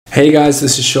Hey guys,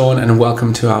 this is Sean and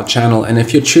welcome to our channel. And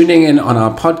if you're tuning in on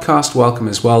our podcast, welcome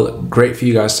as well. Great for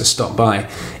you guys to stop by.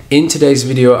 In today's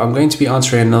video, I'm going to be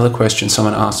answering another question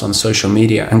someone asked on social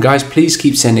media. And guys, please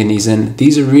keep sending these in.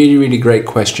 These are really great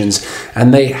questions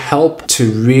and they help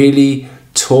to really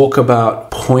talk about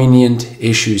poignant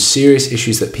issues, serious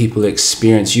issues that people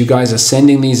experience. You guys are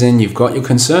sending these in, you've got your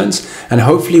concerns, and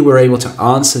hopefully we're able to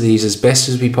answer these as best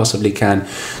as we possibly can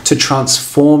to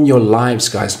transform your lives,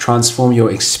 guys, transform your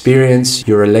experience,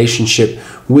 your relationship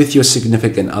with your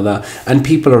significant other and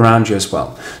people around you as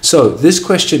well. So this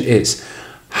question is,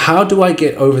 how do I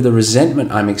get over the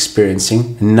resentment I'm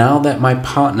experiencing now that my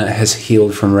partner has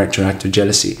healed from retroactive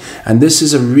jealousy? And this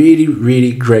is a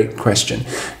really great question.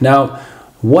 Now,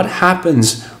 what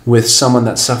happens with someone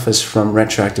that suffers from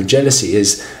retroactive jealousy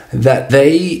is that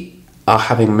they are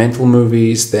having mental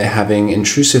movies, they're having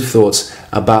intrusive thoughts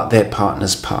about their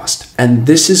partner's past. And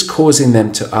this is causing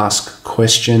them to ask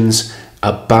questions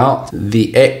about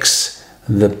the ex,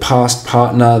 the past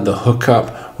partner, the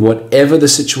hookup, whatever the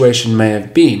situation may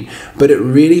have been. But it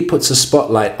really puts a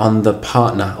spotlight on the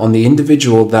partner, on the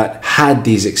individual that had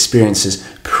these experiences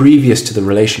previous to the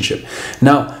relationship.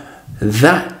 Now,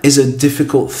 that is a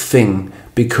difficult thing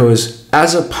because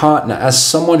as a partner, as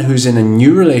someone who's in a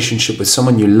new relationship with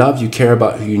someone you love, you care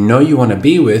about, who you know you want to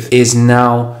be with, is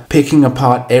now picking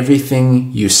apart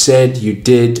everything you said, you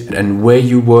did, and where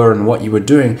you were and what you were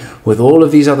doing with all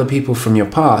of these other people from your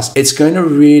past, it's going to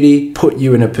really put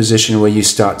you in a position where you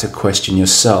start to question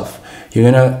yourself. You're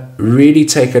going to really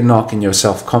take a knock in your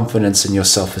self-confidence and your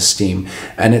self-esteem,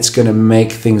 and it's going to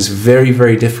make things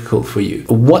very difficult for you.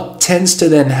 What tends to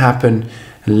then happen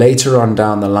later on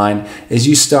down the line is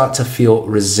you start to feel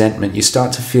resentment, you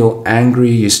start to feel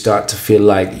angry, you start to feel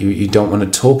like you don't want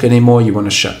to talk anymore, you want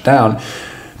to shut down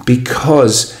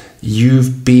because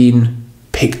you've been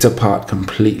picked apart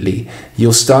completely.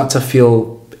 You'll start to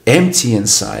feel empty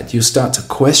inside. You start to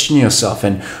question yourself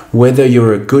and whether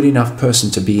you're a good enough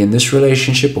person to be in this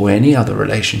relationship or any other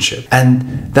relationship.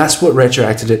 And that's what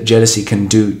retroactive jealousy can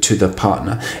do to the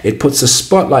partner. It puts a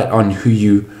spotlight on who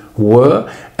you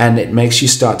were and it makes you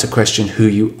start to question who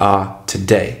you are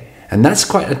today. And that's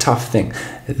quite a tough thing.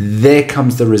 There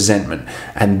comes the resentment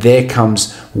and there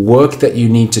comes work that you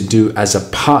need to do as a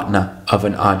partner of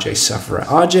an RJ sufferer.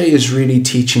 RJ is really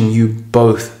teaching you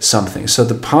both something. So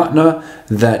the partner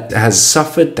that has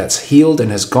suffered, that's healed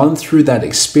and has gone through that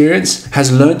experience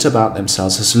has learnt about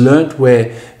themselves, has learnt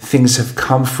where things have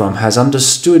come from, has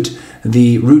understood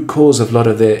the root cause of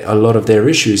a lot of their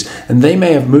issues, and they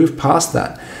may have moved past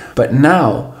that. But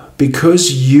now,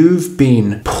 because you've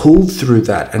been pulled through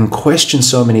that and questioned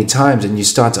so many times and you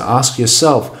start to ask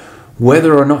yourself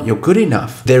whether or not you're good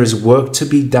enough, there is work to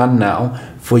be done now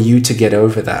for you to get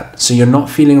over that. So you're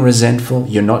not feeling resentful,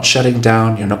 you're not shutting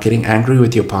down, you're not getting angry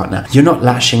with your partner, you're not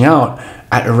lashing out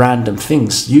at random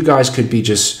things. You guys could be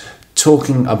just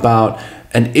talking about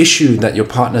an issue that your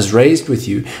partner's raised with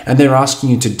you and they're asking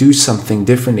you to do something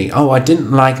differently. Oh, I didn't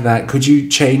like that. Could you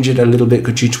change it a little bit?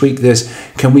 Could you tweak this?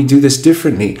 Can we do this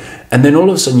differently? And then all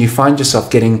of a sudden you find yourself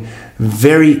getting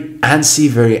very antsy,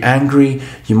 very angry.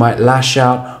 You might lash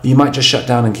out, or you might just shut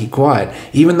down and keep quiet,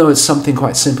 even though it's something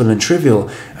quite simple and trivial.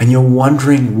 And you're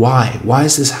wondering why? Why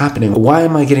is this happening? Why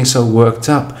am I getting so worked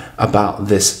up about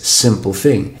this simple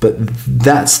thing? But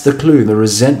that's the clue. The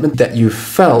resentment that you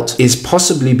felt is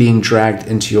possibly being dragged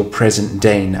into your present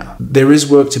day now. There is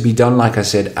work to be done, like I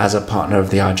said, as a partner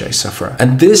of the RJ sufferer.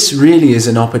 And this really is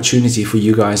an opportunity for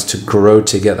you guys to grow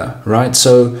together, right?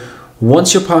 So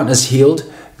once your partner's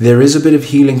healed, there is a bit of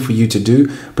healing for you to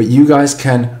do, but you guys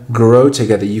can grow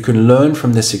together. You can learn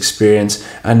from this experience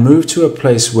and move to a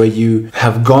place where you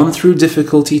have gone through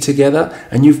difficulty together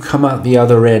and you've come out the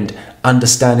other end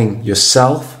understanding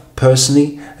yourself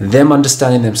personally, them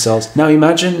understanding themselves. Now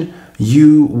imagine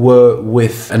you were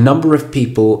with a number of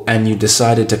people and you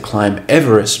decided to climb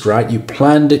Everest, right? You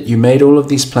planned it, you made all of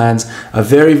these plans, a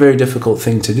very difficult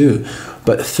thing to do.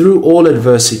 But through all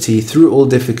adversity, through all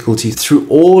difficulty, through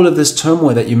all of this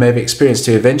turmoil that you may have experienced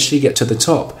to eventually get to the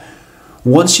top,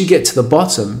 once you get to the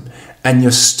bottom and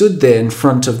you're stood there in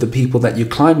front of the people that you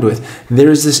climbed with, there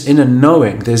is this inner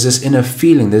knowing, there's this inner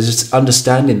feeling, there's this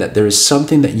understanding that there is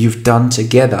something that you've done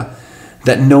together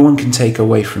that no one can take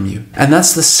away from you. And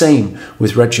that's the same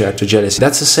with retroactive jealousy.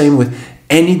 That's the same with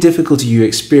any difficulty you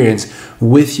experience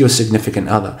with your significant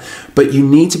other. But you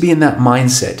need to be in that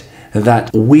mindset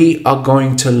that we are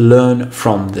going to learn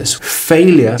from this.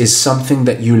 Failure is something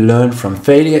that you learn from.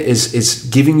 Failure is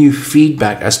giving you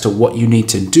feedback as to what you need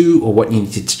to do or what you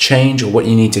need to change or what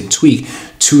you need to tweak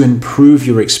to improve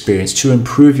your experience, to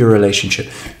improve your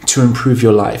relationship, to improve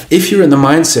your life. If you're in the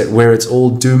mindset where it's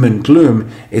all doom and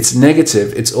gloom, it's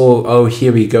negative, it's all, oh,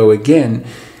 here we go again,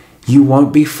 you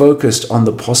won't be focused on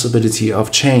the possibility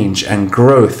of change and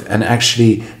growth and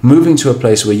actually moving to a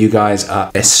place where you guys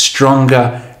are a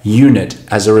stronger unit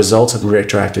as a result of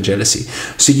retroactive jealousy.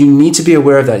 So you need to be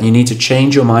aware of that. You need to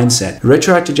change your mindset.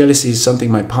 Retroactive jealousy is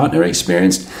something my partner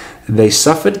experienced. They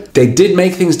suffered. They did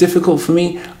make things difficult for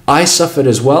me. I suffered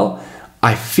as well.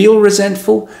 I feel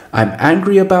resentful. I'm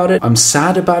angry about it. I'm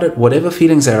sad about it, whatever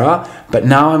feelings there are. But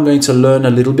now I'm going to learn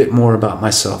a little bit more about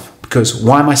myself, because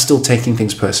why am I still taking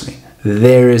things personally?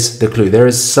 There is the clue. There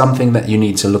is something that you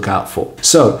need to look out for.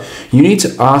 So you need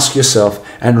to ask yourself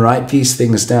and write these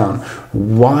things down.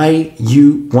 Why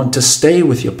you want to stay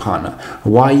with your partner,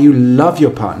 why you love your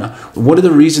partner. What are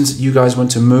the reasons that you guys want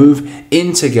to move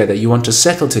in together? You want to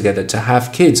settle together, to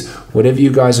have kids, whatever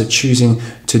you guys are choosing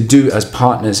to do as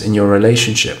partners in your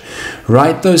relationship.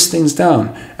 Write those things down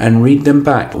and read them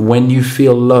back when you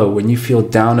feel low, when you feel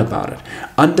down about it.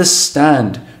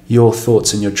 Understand your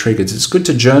thoughts and your triggers. It's good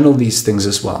to journal these things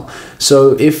as well.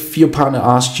 So if your partner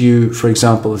asked you, for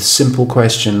example, a simple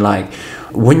question like,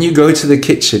 when you go to the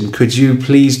kitchen, could you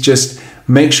please just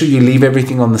make sure you leave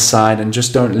everything on the side and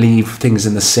just don't leave things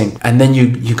in the sink? And then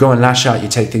you go and lash out, you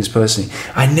take things personally.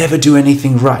 I never do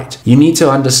anything right. You need to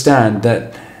understand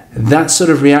that that sort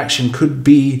of reaction could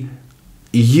be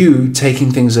you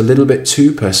taking things a little bit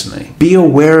too personally. Be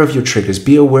aware of your triggers,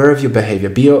 be aware of your behavior,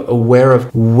 be aware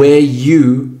of where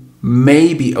you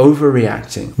may be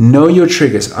overreacting. Know your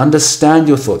triggers, understand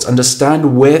your thoughts,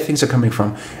 understand where things are coming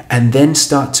from, and then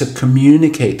start to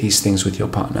communicate these things with your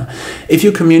partner. If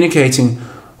you're communicating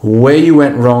where you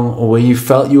went wrong or where you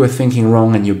felt you were thinking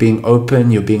wrong, and you're being open,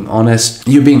 you're being honest,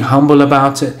 you're being humble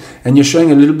about it, and you're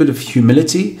showing a little bit of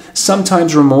humility,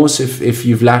 sometimes remorse if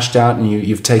you've lashed out and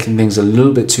you've taken things a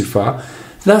little bit too far,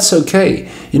 that's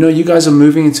okay. You know, you guys are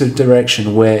moving into a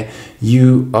direction where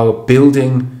you are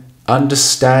building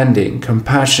understanding,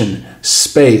 compassion,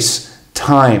 space,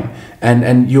 time,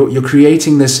 and you're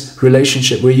creating this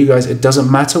relationship where you guys, it doesn't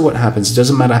matter what happens, it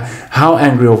doesn't matter how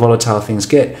angry or volatile things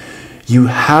get, you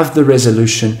have the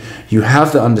resolution, you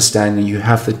have the understanding, you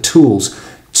have the tools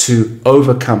to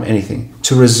overcome anything,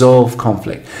 to resolve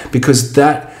conflict, because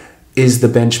that is the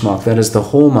benchmark, that is the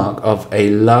hallmark of a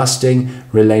lasting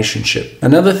relationship.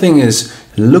 Another thing is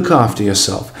look after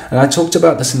yourself. And I talked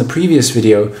about this in the previous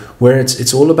video, where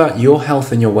it's all about your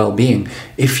health and your well-being.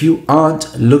 If you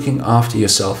aren't looking after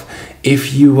yourself,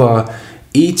 if you are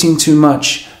eating too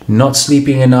much, not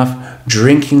sleeping enough,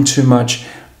 drinking too much,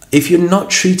 if you're not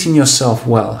treating yourself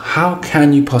well, how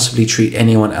can you possibly treat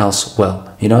anyone else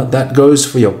well? You know, that goes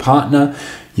for your partner,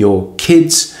 your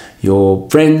kids, your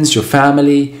friends, your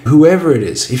family, whoever it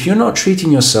is. If you're not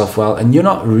treating yourself well, and you're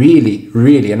not really,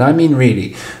 and I mean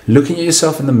really, looking at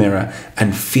yourself in the mirror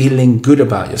and feeling good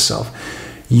about yourself,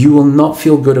 you will not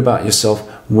feel good about yourself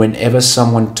whenever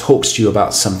someone talks to you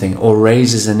about something or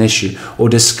raises an issue or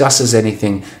discusses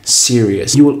anything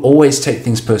serious. You will always take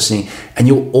things personally, and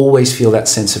you'll always feel that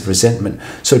sense of resentment.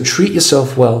 So treat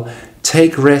yourself well,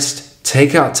 take rest,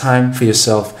 take out time for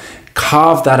yourself,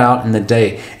 carve that out in the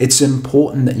day. It's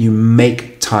important that you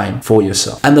make time for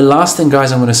yourself. And the last thing,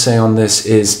 guys, I'm going to say on this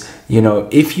is, you know,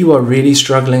 if you are really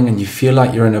struggling and you feel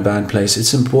like you're in a bad place,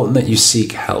 it's important that you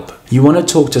seek help. You want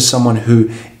to talk to someone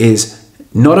who is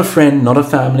not a friend, not a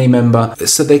family member,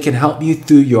 so they can help you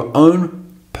through your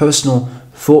own personal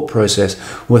thought process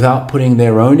without putting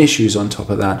their own issues on top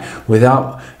of that,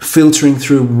 without filtering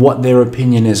through what their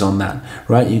opinion is on that,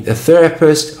 right? A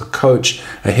therapist, a coach,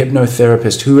 a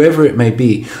hypnotherapist, whoever it may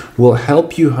be, will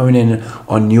help you hone in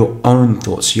on your own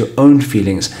thoughts, your own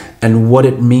feelings, and what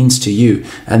it means to you.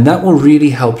 And that will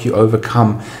really help you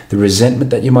overcome the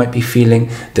resentment that you might be feeling,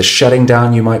 the shutting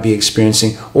down you might be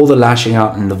experiencing, or the lashing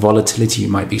out and the volatility you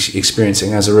might be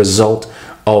experiencing as a result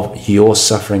of your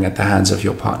suffering at the hands of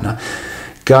your partner.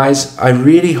 Guys, I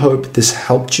really hope this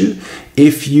helped you.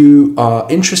 If you are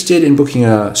interested in booking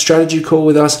a strategy call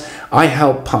with us, I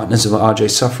help partners of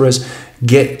RJ sufferers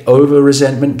get over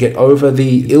resentment, get over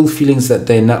the ill feelings that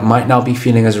they might now be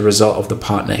feeling as a result of the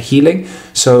partner healing.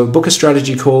 So book a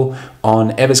strategy call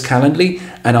on Ever's Calendly,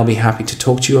 and I'll be happy to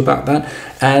talk to you about that.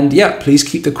 And yeah, please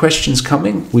keep the questions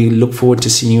coming. We look forward to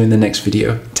seeing you in the next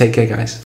video. Take care, guys.